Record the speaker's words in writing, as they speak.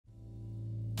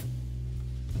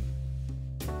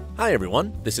Hi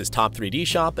everyone, this is Top 3D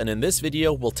Shop, and in this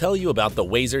video we'll tell you about the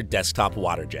Wazer desktop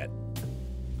Waterjet.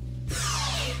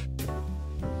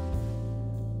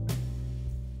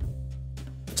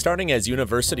 Starting as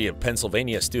University of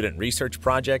Pennsylvania student research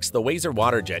projects, the Wazer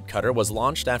Waterjet cutter was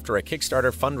launched after a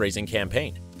Kickstarter fundraising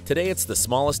campaign. Today it's the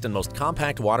smallest and most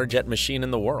compact waterjet machine in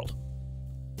the world.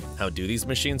 How do these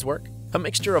machines work? A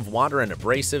mixture of water and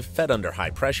abrasive fed under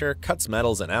high pressure cuts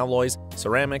metals and alloys,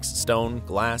 ceramics, stone,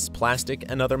 glass, plastic,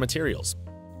 and other materials.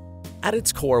 At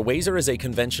its core, Wazer is a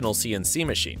conventional CNC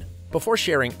machine. Before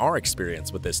sharing our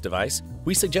experience with this device,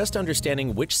 we suggest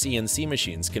understanding which CNC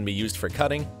machines can be used for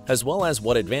cutting, as well as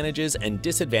what advantages and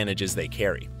disadvantages they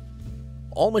carry.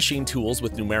 All machine tools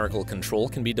with numerical control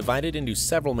can be divided into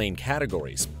several main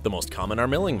categories. The most common are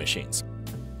milling machines.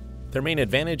 Their main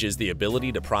advantage is the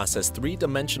ability to process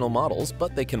three-dimensional models,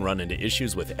 but they can run into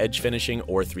issues with edge finishing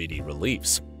or 3D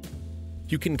reliefs.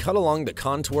 You can cut along the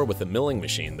contour with a milling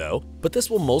machine though, but this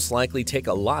will most likely take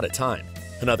a lot of time.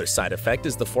 Another side effect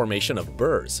is the formation of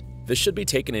burrs. This should be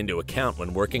taken into account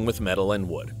when working with metal and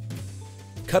wood.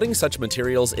 Cutting such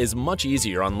materials is much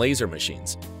easier on laser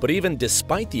machines, but even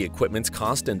despite the equipment's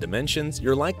cost and dimensions,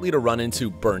 you're likely to run into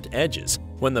burnt edges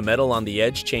when the metal on the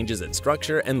edge changes its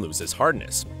structure and loses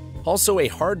hardness. Also, a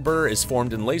hard burr is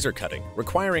formed in laser cutting,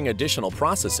 requiring additional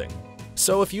processing.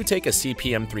 So if you take a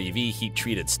CPM3V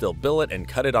heat-treated steel billet and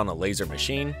cut it on a laser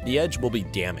machine, the edge will be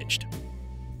damaged.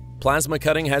 Plasma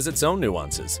cutting has its own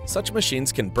nuances. Such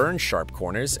machines can burn sharp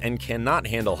corners and cannot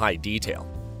handle high detail.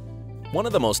 One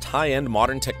of the most high-end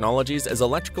modern technologies is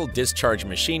electrical discharge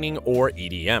machining, or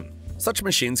EDM. Such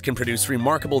machines can produce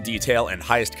remarkable detail and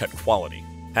highest cut quality.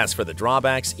 As for the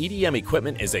drawbacks, EDM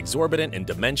equipment is exorbitant in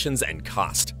dimensions and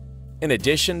cost. In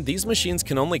addition, these machines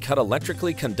can only cut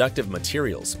electrically conductive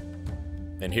materials.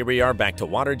 And here we are back to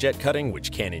waterjet cutting,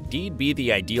 which can indeed be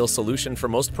the ideal solution for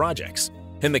most projects.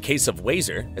 In the case of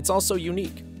Wazer, it's also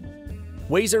unique.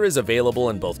 Wazer is available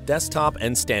in both desktop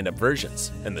and stand-up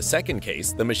versions. In the second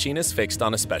case, the machine is fixed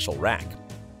on a special rack.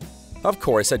 Of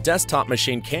course, a desktop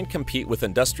machine can't compete with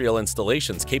industrial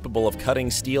installations capable of cutting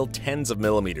steel tens of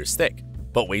millimeters thick.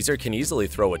 But Wazer can easily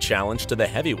throw a challenge to the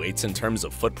heavyweights in terms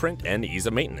of footprint and ease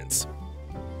of maintenance.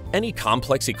 Any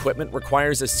complex equipment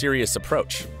requires a serious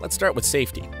approach. Let's start with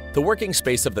safety. The working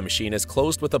space of the machine is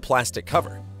closed with a plastic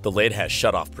cover. The lid has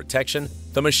shut-off protection.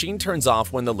 The machine turns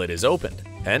off when the lid is opened.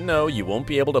 And no, you won't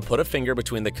be able to put a finger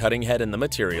between the cutting head and the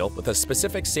material with a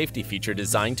specific safety feature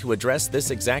designed to address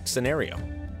this exact scenario.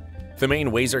 The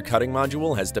main Wazer cutting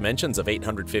module has dimensions of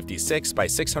 856 by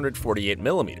 648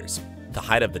 millimeters. The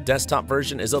height of the desktop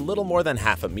version is a little more than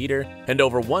half a meter and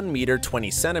over 1 meter 20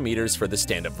 centimeters for the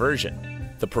stand-up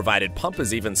version. The provided pump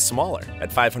is even smaller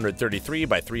at 533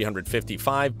 by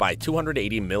 355 by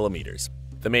 280 millimeters.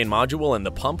 The main module and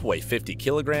the pump weigh 50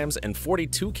 kilograms and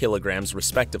 42 kilograms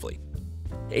respectively.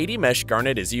 80 mesh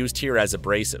garnet is used here as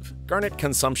abrasive. Garnet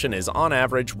consumption is on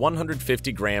average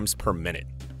 150 grams per minute.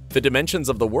 The dimensions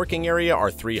of the working area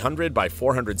are 300 by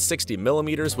 460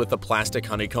 millimeters with a plastic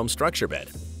honeycomb structure bed.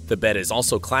 The bed is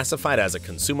also classified as a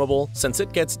consumable since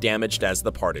it gets damaged as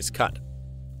the part is cut.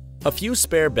 A few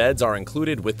spare beds are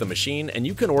included with the machine and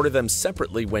you can order them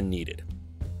separately when needed.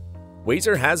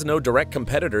 Wazer has no direct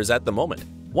competitors at the moment.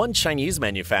 One Chinese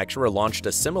manufacturer launched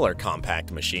a similar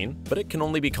compact machine, but it can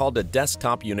only be called a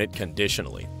desktop unit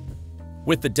conditionally.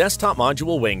 With the desktop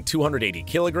module weighing 280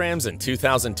 kilograms and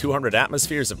 2,200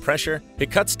 atmospheres of pressure,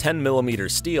 it cuts 10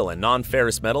 millimeters steel and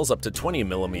non-ferrous metals up to 20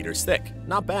 millimeters thick.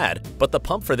 Not bad, but the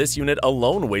pump for this unit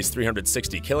alone weighs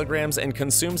 360 kilograms and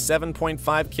consumes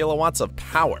 7.5 kilowatts of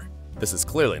power. This is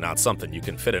clearly not something you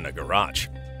can fit in a garage.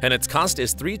 And its cost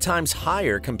is 3 times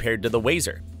higher compared to the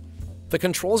Wazer. The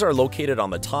controls are located on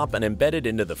the top and embedded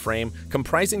into the frame,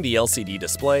 comprising the LCD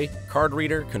display, card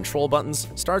reader, control buttons,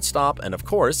 start-stop, and of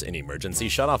course, an emergency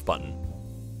shut-off button.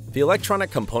 The electronic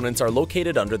components are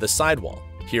located under the sidewall.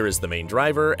 Here is the main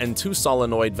driver and 2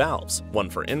 solenoid valves, one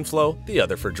for inflow, the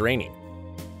other for draining.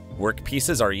 Work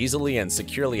pieces are easily and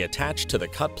securely attached to the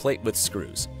cut plate with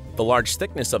screws. The large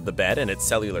thickness of the bed and its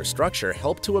cellular structure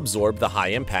help to absorb the high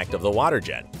impact of the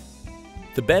waterjet.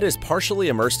 The bed is partially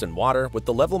immersed in water with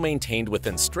the level maintained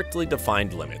within strictly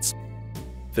defined limits.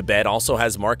 The bed also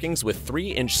has markings with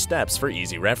 3-inch steps for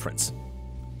easy reference.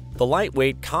 The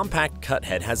lightweight, compact cut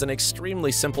head has an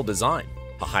extremely simple design.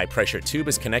 A high-pressure tube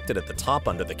is connected at the top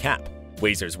under the cap.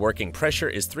 Wazer's working pressure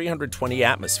is 320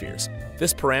 atmospheres.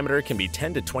 This parameter can be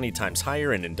 10 to 20 times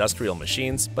higher in industrial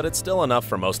machines, but it's still enough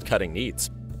for most cutting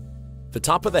needs. The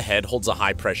top of the head holds a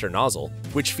high-pressure nozzle,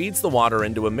 which feeds the water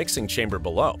into a mixing chamber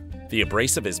below. The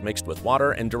abrasive is mixed with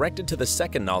water and directed to the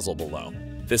second nozzle below.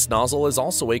 This nozzle is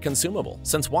also a consumable,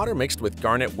 since water mixed with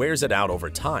garnet wears it out over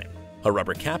time. A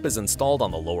rubber cap is installed on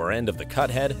the lower end of the cut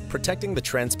head, protecting the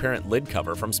transparent lid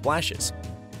cover from splashes.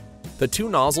 The two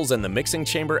nozzles in the mixing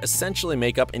chamber essentially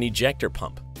make up an ejector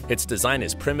pump. Its design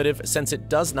is primitive since it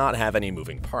does not have any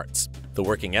moving parts. The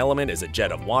working element is a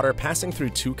jet of water passing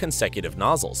through two consecutive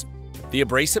nozzles. The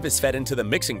abrasive is fed into the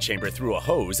mixing chamber through a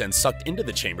hose and sucked into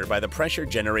the chamber by the pressure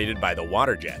generated by the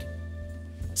water jet.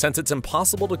 Since it's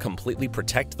impossible to completely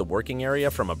protect the working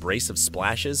area from abrasive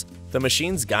splashes, the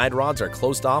machine's guide rods are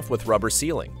closed off with rubber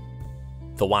sealing.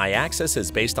 The Y-axis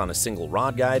is based on a single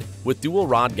rod guide, with dual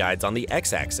rod guides on the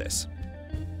X-axis.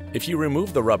 If you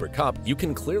remove the rubber cup, you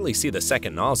can clearly see the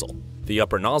second nozzle. The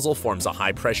upper nozzle forms a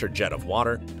high-pressure jet of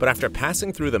water, but after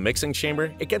passing through the mixing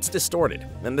chamber, it gets distorted,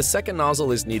 and the second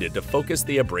nozzle is needed to focus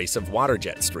the abrasive water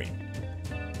jet stream.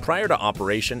 Prior to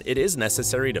operation, it is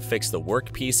necessary to fix the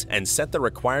workpiece and set the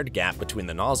required gap between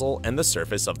the nozzle and the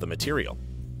surface of the material.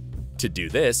 To do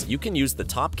this, you can use the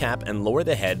top cap and lower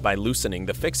the head by loosening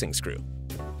the fixing screw.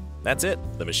 That's it,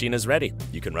 the machine is ready.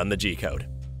 You can run the G-code.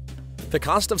 The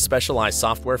cost of specialized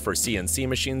software for CNC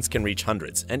machines can reach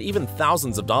hundreds and even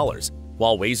thousands of dollars,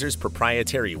 while Wazer's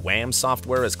proprietary WAM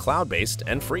software is cloud-based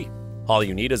and free. All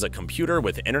you need is a computer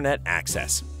with internet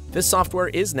access. This software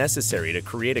is necessary to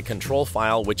create a control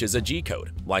file, which is a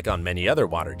G-code, like on many other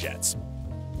water jets.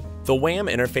 The WAM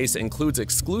interface includes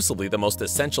exclusively the most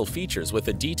essential features with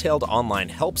a detailed online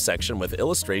help section with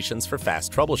illustrations for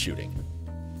fast troubleshooting.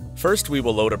 First, we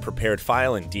will load a prepared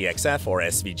file in DXF or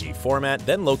SVG format,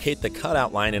 then locate the cut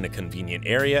outline in a convenient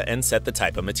area and set the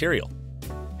type of material.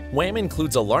 WAM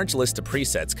includes a large list of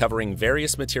presets covering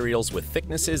various materials with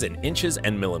thicknesses in inches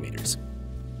and millimeters.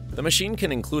 The machine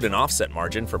can include an offset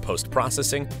margin for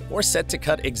post-processing or set to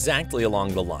cut exactly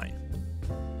along the line.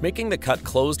 Making the cut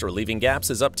closed or leaving gaps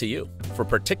is up to you. For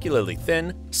particularly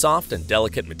thin, soft, and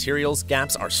delicate materials,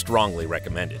 gaps are strongly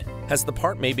recommended, as the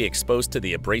part may be exposed to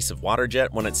the abrasive water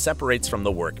jet when it separates from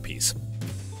the workpiece.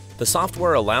 The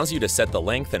software allows you to set the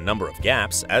length and number of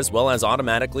gaps, as well as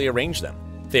automatically arrange them.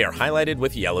 They are highlighted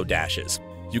with yellow dashes.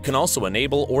 You can also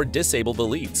enable or disable the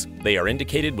leads. They are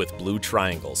indicated with blue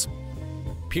triangles.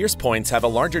 Pierce points have a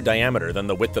larger diameter than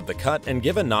the width of the cut and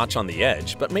give a notch on the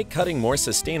edge, but make cutting more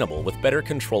sustainable with better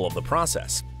control of the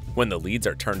process. When the leads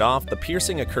are turned off, the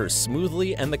piercing occurs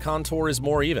smoothly and the contour is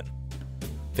more even.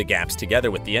 The gaps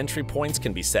together with the entry points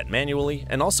can be set manually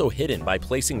and also hidden by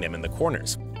placing them in the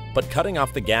corners. But cutting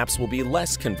off the gaps will be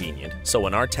less convenient, so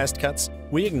in our test cuts,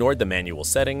 we ignored the manual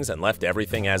settings and left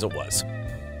everything as it was.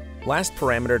 Last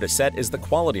parameter to set is the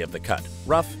quality of the cut,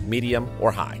 rough, medium,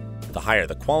 or high. The higher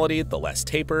the quality, the less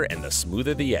taper and the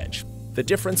smoother the edge. The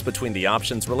difference between the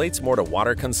options relates more to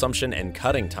water consumption and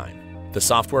cutting time. The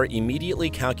software immediately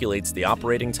calculates the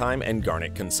operating time and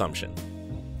garnet consumption.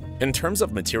 In terms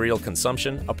of material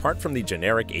consumption, apart from the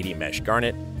generic 80 mesh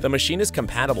garnet, the machine is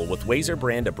compatible with Wazer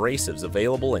brand abrasives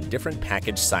available in different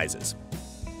package sizes.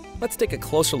 Let's take a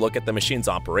closer look at the machine's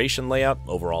operation layout,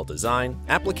 overall design,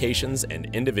 applications,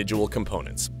 and individual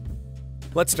components.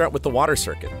 Let's start with the water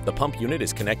circuit. The pump unit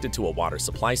is connected to a water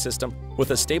supply system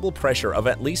with a stable pressure of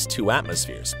at least 2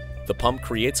 atmospheres. The pump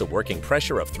creates a working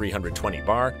pressure of 320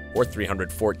 bar or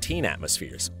 314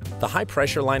 atmospheres. The high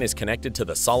pressure line is connected to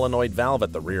the solenoid valve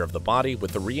at the rear of the body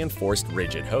with a reinforced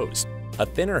rigid hose. A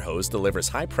thinner hose delivers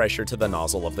high pressure to the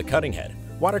nozzle of the cutting head.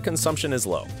 Water consumption is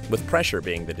low, with pressure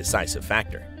being the decisive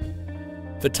factor.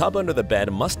 The tub under the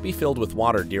bed must be filled with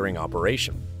water during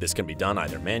operation. This can be done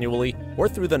either manually or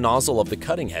through the nozzle of the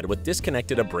cutting head with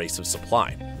disconnected abrasive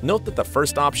supply. Note that the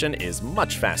first option is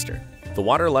much faster. The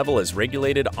water level is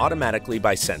regulated automatically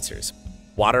by sensors.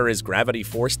 Water is gravity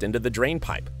forced into the drain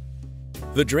pipe.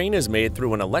 The drain is made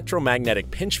through an electromagnetic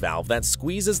pinch valve that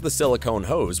squeezes the silicone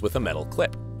hose with a metal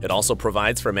clip. It also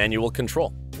provides for manual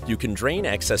control. You can drain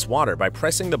excess water by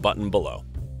pressing the button below.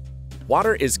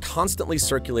 Water is constantly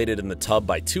circulated in the tub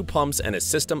by 2 pumps and a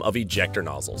system of ejector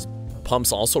nozzles.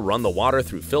 Pumps also run the water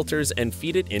through filters and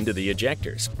feed it into the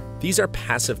ejectors. These are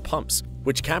passive pumps,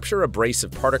 which capture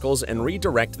abrasive particles and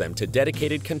redirect them to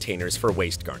dedicated containers for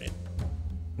waste garnet.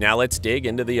 Now let's dig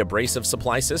into the abrasive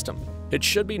supply system. It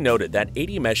should be noted that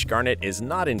 80 mesh garnet is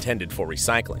not intended for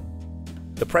recycling.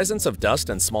 The presence of dust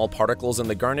and small particles in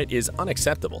the garnet is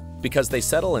unacceptable because they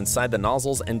settle inside the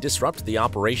nozzles and disrupt the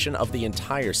operation of the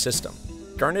entire system.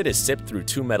 Garnet is sipped through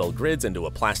 2 metal grids into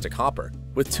a plastic hopper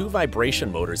with 2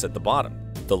 vibration motors at the bottom.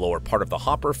 The lower part of the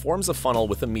hopper forms a funnel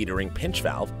with a metering pinch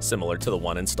valve similar to the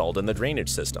one installed in the drainage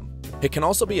system. It can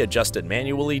also be adjusted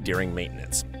manually during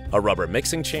maintenance. A rubber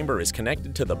mixing chamber is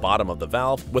connected to the bottom of the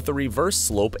valve with a reverse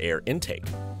slope air intake.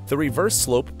 The reverse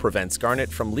slope prevents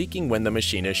garnet from leaking when the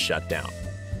machine is shut down.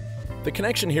 The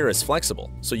connection here is flexible,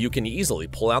 so you can easily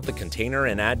pull out the container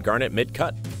and add garnet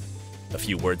mid-cut. A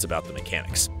few words about the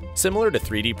mechanics. Similar to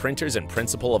 3D printers in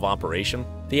principle of operation,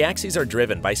 the axes are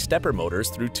driven by stepper motors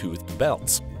through toothed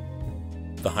belts.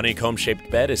 The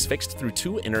honeycomb-shaped bed is fixed through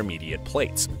two intermediate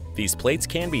plates. These plates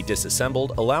can be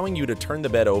disassembled, allowing you to turn the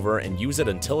bed over and use it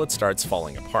until it starts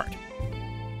falling apart.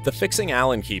 The fixing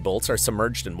Allen key bolts are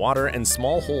submerged in water and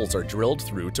small holes are drilled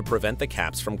through to prevent the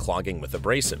caps from clogging with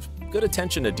abrasive. Good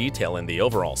attention to detail in the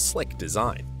overall slick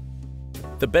design.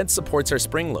 The bed supports are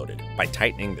spring-loaded. By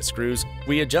tightening the screws,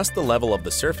 we adjust the level of the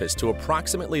surface to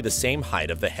approximately the same height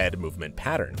of the head movement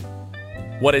pattern.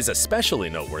 What is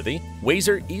especially noteworthy,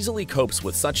 Wazer easily copes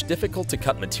with such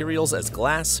difficult-to-cut materials as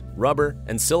glass, rubber,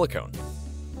 and silicone.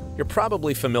 You're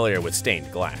probably familiar with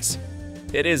stained glass.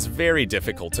 It is very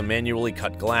difficult to manually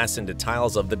cut glass into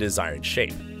tiles of the desired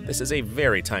shape. This is a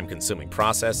very time-consuming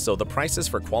process, so the prices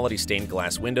for quality stained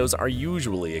glass windows are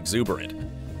usually exuberant.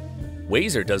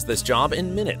 Wazer does this job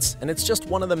in minutes, and it's just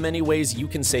one of the many ways you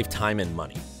can save time and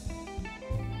money.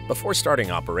 Before starting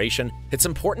operation, it's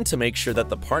important to make sure that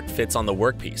the part fits on the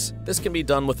workpiece. This can be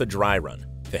done with a dry run.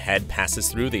 The head passes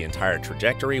through the entire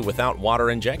trajectory without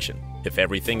water injection. If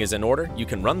everything is in order, you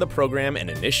can run the program and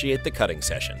initiate the cutting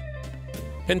session.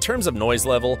 In terms of noise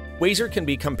level, Wazer can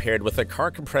be compared with a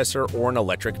car compressor or an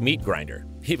electric meat grinder.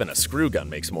 Even a screw gun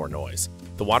makes more noise.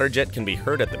 The Waterjet can be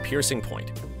heard at the piercing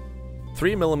point.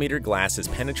 3mm glass is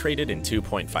penetrated in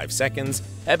 2.5 seconds,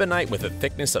 ebonite with a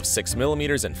thickness of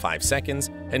 6mm in 5 seconds,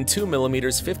 and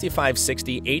 2mm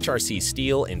 5560 HRC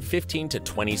steel in 15 to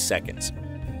 20 seconds.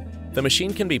 The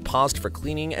machine can be paused for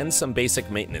cleaning and some basic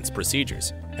maintenance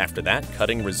procedures. After that,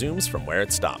 cutting resumes from where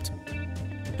it stopped.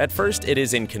 At first, it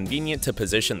is inconvenient to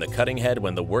position the cutting head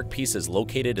when the workpiece is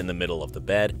located in the middle of the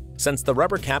bed, since the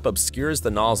rubber cap obscures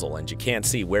the nozzle and you can't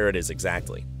see where it is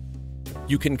exactly.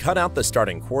 You can cut out the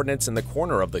starting coordinates in the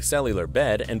corner of the cellular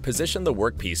bed and position the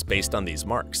workpiece based on these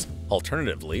marks.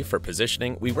 Alternatively, for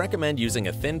positioning, we recommend using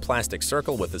a thin plastic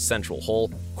circle with a central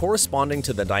hole corresponding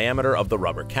to the diameter of the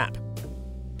rubber cap.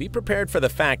 Be prepared for the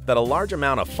fact that a large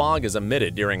amount of fog is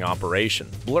emitted during operation,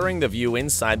 blurring the view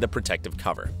inside the protective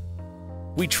cover.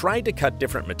 We tried to cut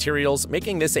different materials,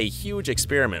 making this a huge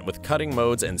experiment with cutting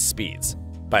modes and speeds.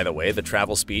 By the way, the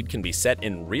travel speed can be set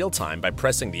in real time by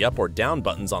pressing the up or down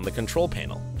buttons on the control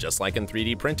panel, just like in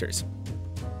 3D printers.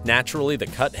 Naturally, the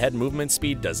cut head movement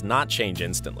speed does not change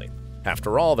instantly.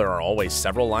 After all, there are always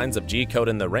several lines of G-code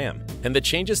in the RAM, and the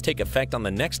changes take effect on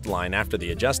the next line after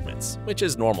the adjustments, which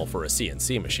is normal for a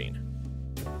CNC machine.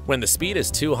 When the speed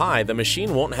is too high, the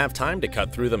machine won't have time to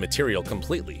cut through the material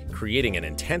completely, creating an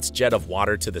intense jet of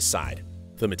water to the side.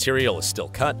 The material is still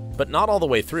cut, but not all the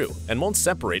way through, and won't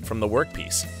separate from the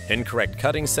workpiece. Incorrect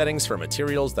cutting settings for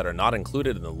materials that are not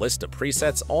included in the list of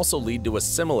presets also lead to a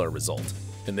similar result.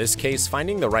 In this case,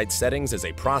 finding the right settings is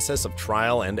a process of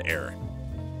trial and error.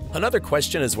 Another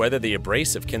question is whether the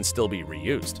abrasive can still be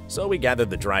reused, so we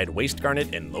gathered the dried waste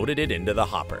garnet and loaded it into the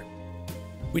hopper.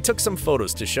 We took some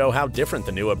photos to show how different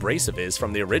the new abrasive is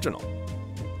from the original.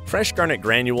 Fresh garnet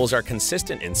granules are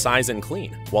consistent in size and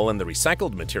clean, while in the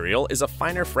recycled material is a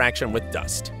finer fraction with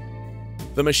dust.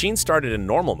 The machine started in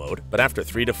normal mode, but after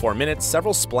 3 to 4 minutes,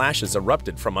 several splashes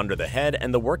erupted from under the head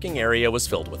and the working area was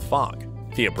filled with fog.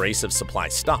 The abrasive supply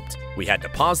stopped. We had to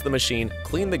pause the machine,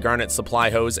 clean the garnet supply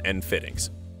hose and fittings.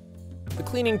 The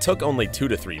cleaning took only 2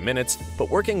 to 3 minutes, but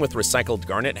working with recycled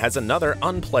garnet has another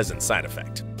unpleasant side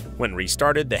effect. When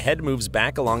restarted, the head moves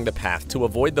back along the path to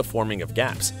avoid the forming of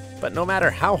gaps. But no matter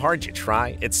how hard you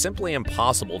try, it's simply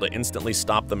impossible to instantly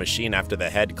stop the machine after the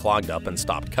head clogged up and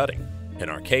stopped cutting. In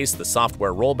our case, the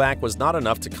software rollback was not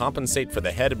enough to compensate for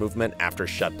the head movement after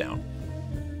shutdown.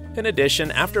 In addition,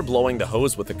 after blowing the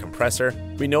hose with a compressor,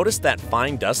 we noticed that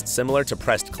fine dust similar to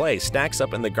pressed clay stacks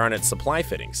up in the garnet supply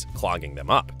fittings, clogging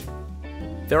them up.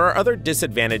 There are other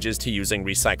disadvantages to using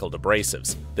recycled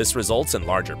abrasives. This results in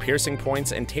larger piercing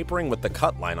points and tapering with the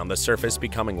cut line on the surface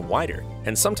becoming wider,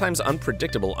 and sometimes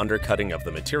unpredictable undercutting of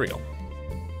the material.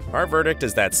 Our verdict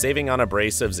is that saving on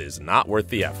abrasives is not worth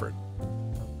the effort.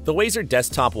 The Wazer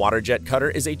desktop Waterjet cutter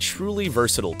is a truly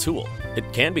versatile tool.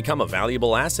 It can become a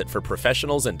valuable asset for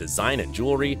professionals in design and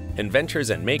jewelry, inventors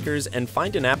and makers, and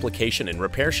find an application in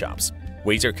repair shops.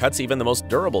 Wazer cuts even the most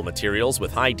durable materials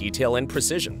with high detail and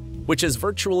precision, which is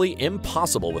virtually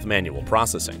impossible with manual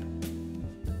processing.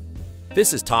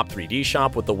 This is Top 3D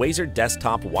Shop with the Wazer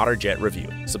Desktop Waterjet review.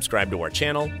 Subscribe to our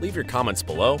channel, leave your comments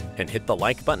below, and hit the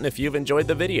like button if you've enjoyed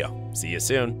the video. See you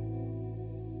soon!